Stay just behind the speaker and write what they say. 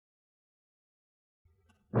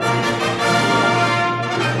The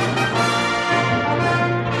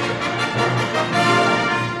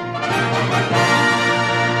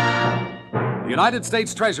United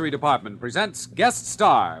States Treasury Department presents Guest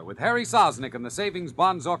Star with Harry Sosnick and the Savings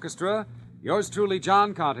Bonds Orchestra, yours truly,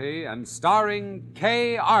 John Conte, and starring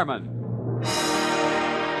Kay Arman.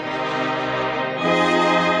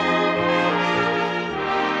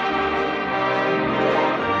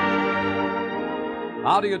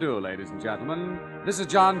 How do you do, ladies and gentlemen? This is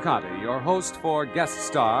John Conte, your host for Guest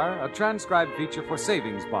Star, a transcribed feature for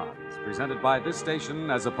Savings Bonds, presented by this station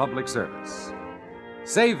as a public service.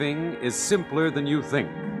 Saving is simpler than you think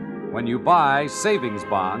when you buy savings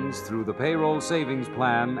bonds through the payroll savings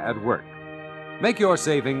plan at work. Make your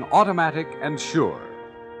saving automatic and sure.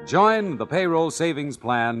 Join the payroll savings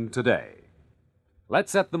plan today.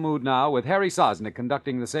 Let's set the mood now with Harry Sosnick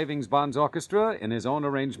conducting the Savings Bonds Orchestra in his own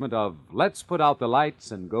arrangement of Let's Put Out the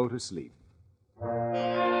Lights and Go to Sleep.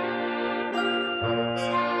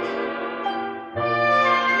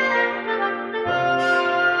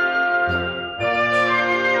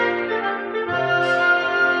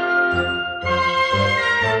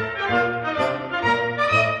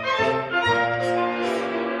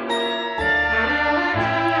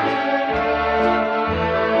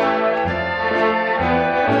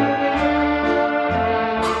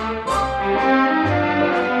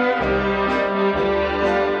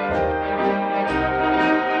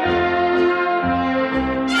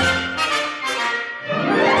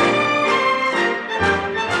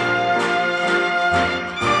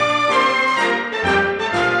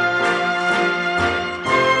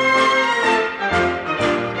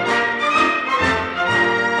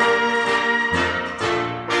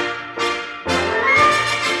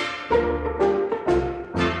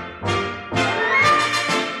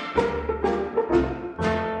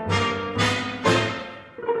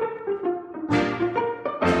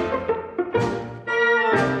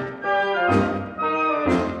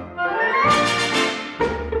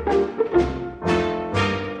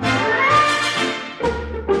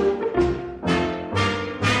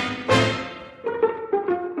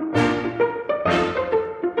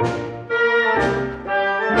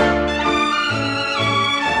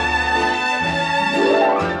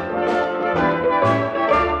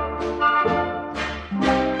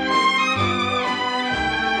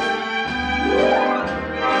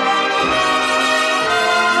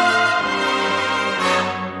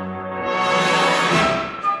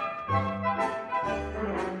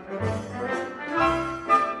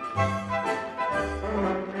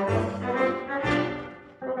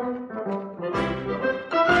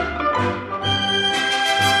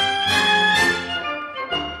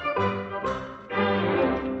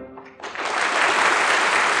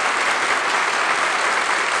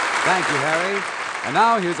 Thank you, Harry. And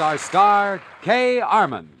now here's our star, Kay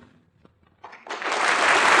Arman.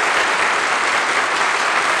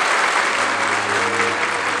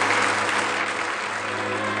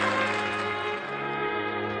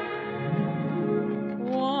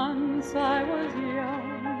 Once I was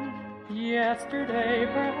young, yesterday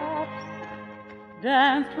perhaps,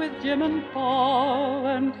 danced with Jim and Paul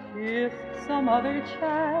and kissed some other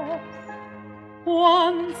chaps.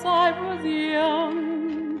 Once I was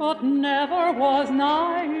young, but never was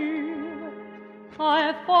naive.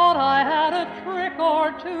 I thought I had a trick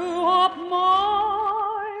or two up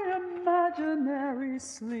my imaginary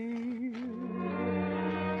sleeve.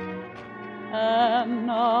 And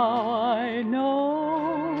now I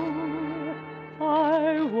know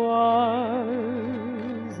I was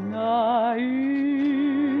naive.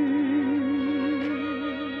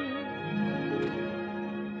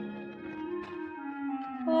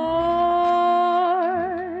 I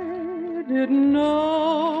didn't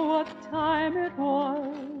know what time it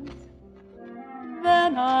was,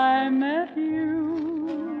 then I met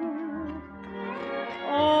you.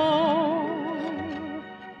 Oh,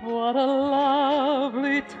 what a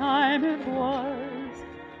lovely time it was,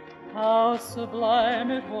 how sublime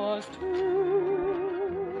it was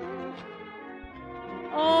too.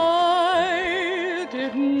 I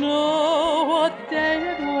didn't know what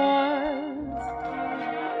day it was,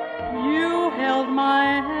 you held my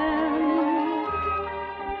hand,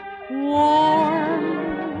 warm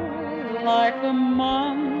like the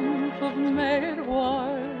month of May it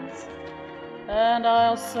was, and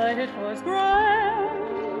I'll say it was grand,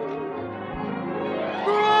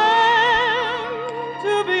 grand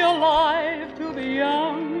to be alive, to be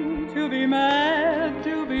young, to be mad,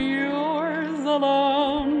 to be yours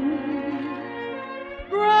alone.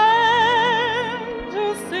 Grand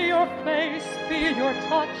to see your face, feel your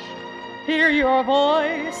touch, hear your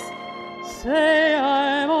voice, say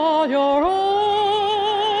I'm all your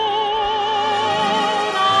own.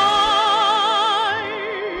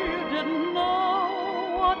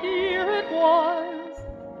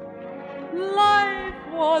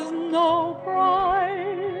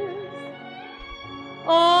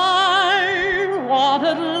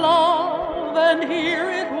 wanted love, and here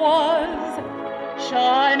it was,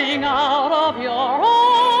 shining out of your eyes.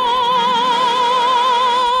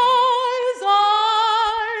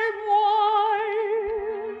 I'm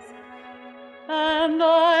wise, and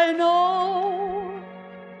I know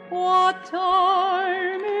what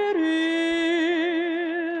time it is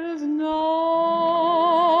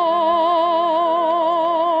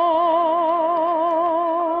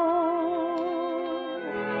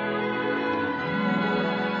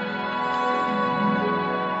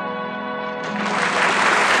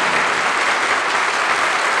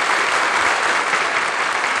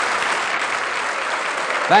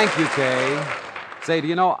Thank you, Kay. Say, do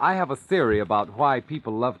you know, I have a theory about why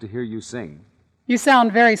people love to hear you sing. You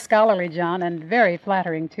sound very scholarly, John, and very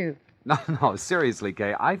flattering, too. No, seriously,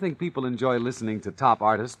 Kay. I think people enjoy listening to top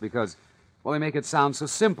artists because, well, they make it sound so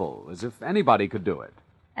simple, as if anybody could do it.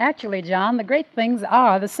 Actually, John, the great things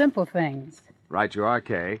are the simple things. Right you are,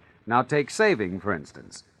 Kay. Now take saving, for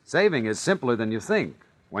instance. Saving is simpler than you think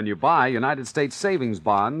when you buy United States savings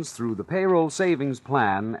bonds through the payroll savings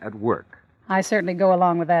plan at work. I certainly go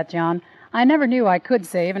along with that, John. I never knew I could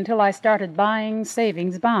save until I started buying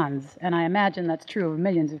savings bonds, and I imagine that's true of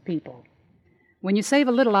millions of people. When you save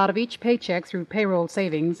a little out of each paycheck through payroll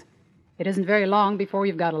savings, it isn't very long before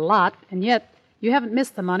you've got a lot, and yet you haven't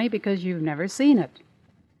missed the money because you've never seen it.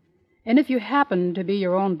 And if you happen to be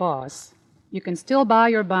your own boss, you can still buy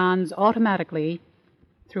your bonds automatically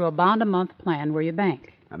through a bond-a-month plan where you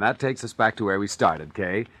bank. And that takes us back to where we started,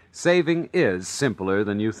 Kay. Saving is simpler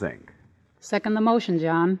than you think. Second the motion,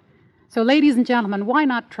 John. So, ladies and gentlemen, why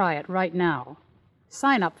not try it right now?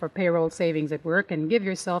 Sign up for payroll savings at work and give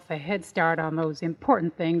yourself a head start on those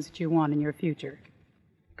important things that you want in your future.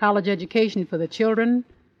 College education for the children,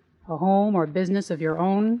 a home or business of your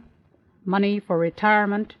own, money for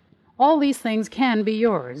retirement. All these things can be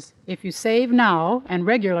yours if you save now and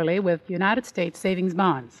regularly with United States savings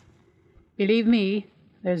bonds. Believe me,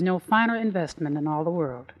 there's no finer investment in all the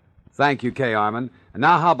world. Thank you, Kay Arman. And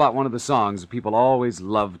now how about one of the songs people always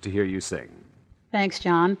love to hear you sing? Thanks,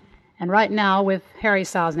 John. And right now, with Harry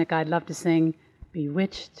Sosnick, I'd love to sing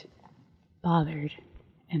Bewitched, Bothered,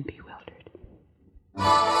 and Bewildered.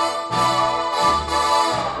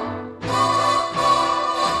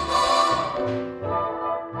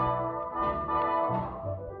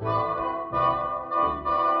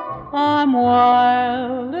 I'm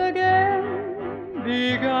wild again,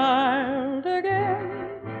 beguiled again,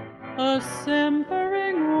 a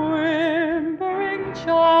simpering, whimpering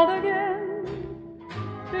child again,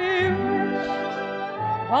 bewitched,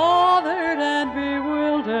 bothered, and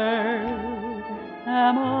bewildered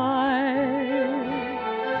am I.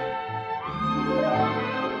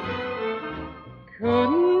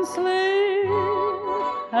 Couldn't sleep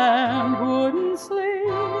and wouldn't sleep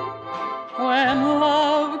when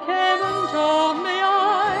love came and told me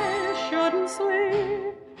I shouldn't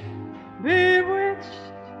sleep. Bewitched,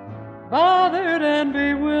 bothered, and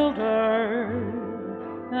bewildered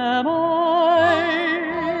am I.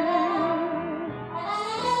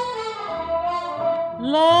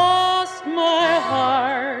 Lost my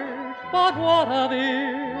heart, but what of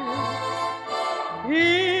it?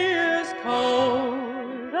 He is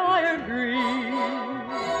cold, I agree.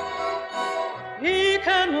 He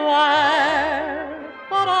can laugh,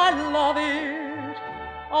 but I love it,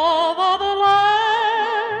 although the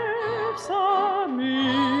laughs are me.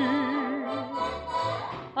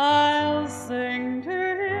 I'll sing to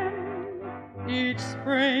him each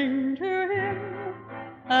spring to him,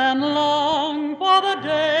 and long for the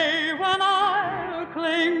day when I'll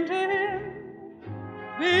cling to him.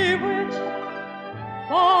 Bewitched,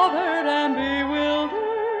 bothered, and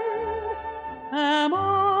bewildered am I.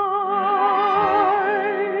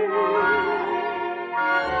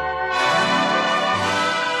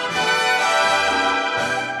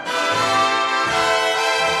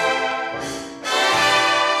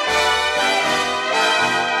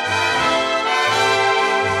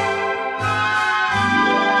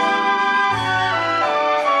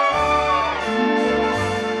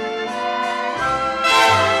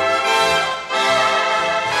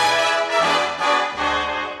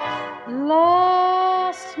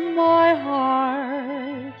 Lost my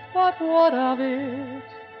heart, but what of it?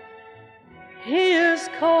 He is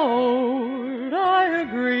cold, I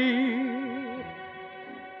agree.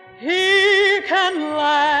 He can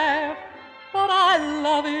laugh, but I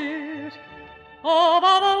love it,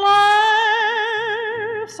 although the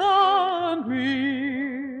laughs on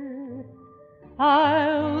me.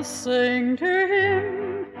 I'll sing to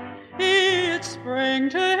him each spring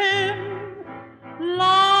to him,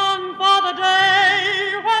 long for the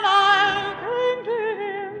day when I'll cling to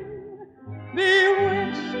him. Bewitched,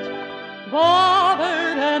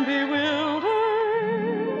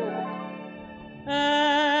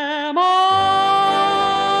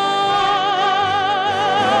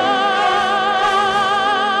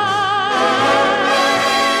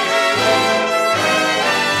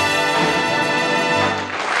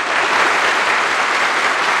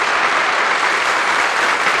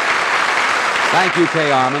 Thank you, Kay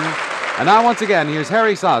Arman. And now, once again, here's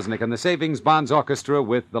Harry Sosnick and the Savings Bonds Orchestra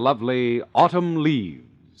with the lovely Autumn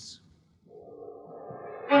Leaves.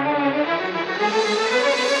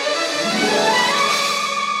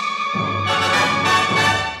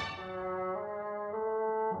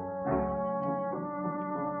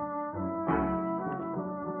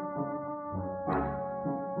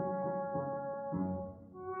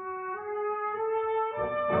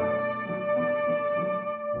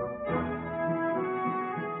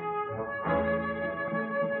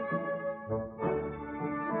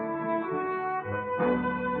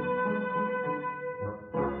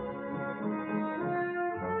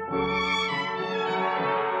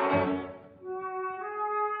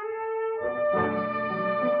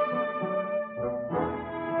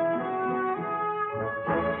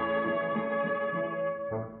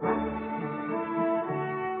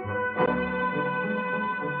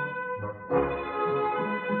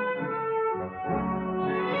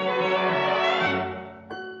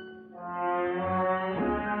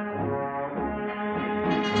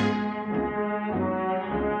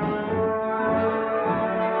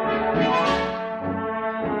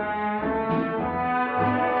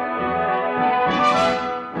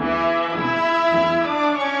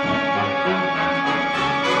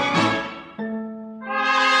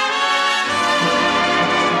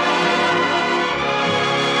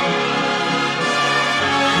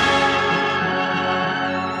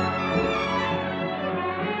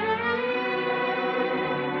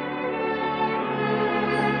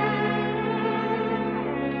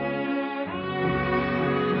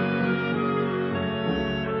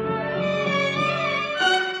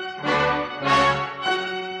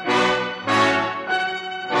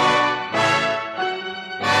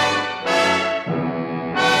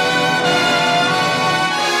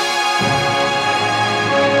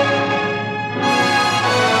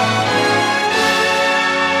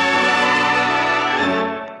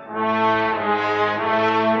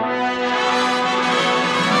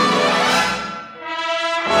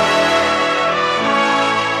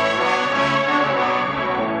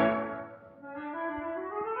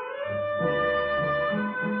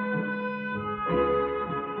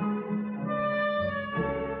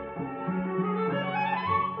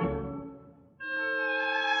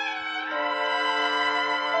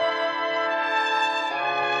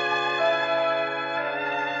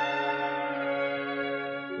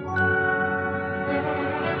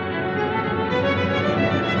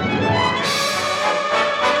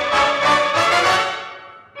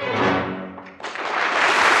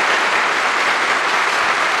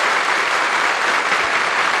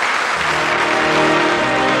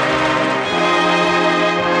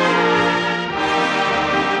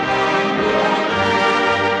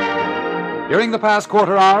 During the past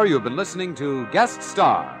quarter hour, you've been listening to Guest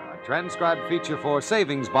Star, a transcribed feature for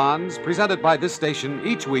savings bonds presented by this station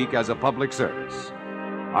each week as a public service.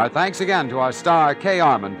 Our thanks again to our star, Kay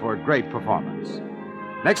Arman, for a great performance.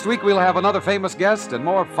 Next week, we'll have another famous guest and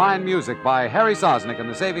more fine music by Harry Sosnick and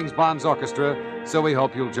the Savings Bonds Orchestra, so we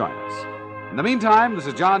hope you'll join us. In the meantime, this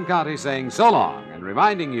is John Conte saying so long and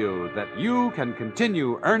reminding you that you can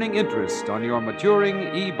continue earning interest on your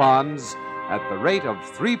maturing E-bonds at the rate of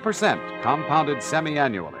 3% compounded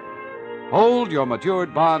semi-annually. Hold your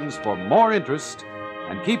matured bonds for more interest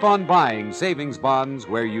and keep on buying savings bonds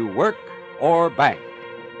where you work or bank.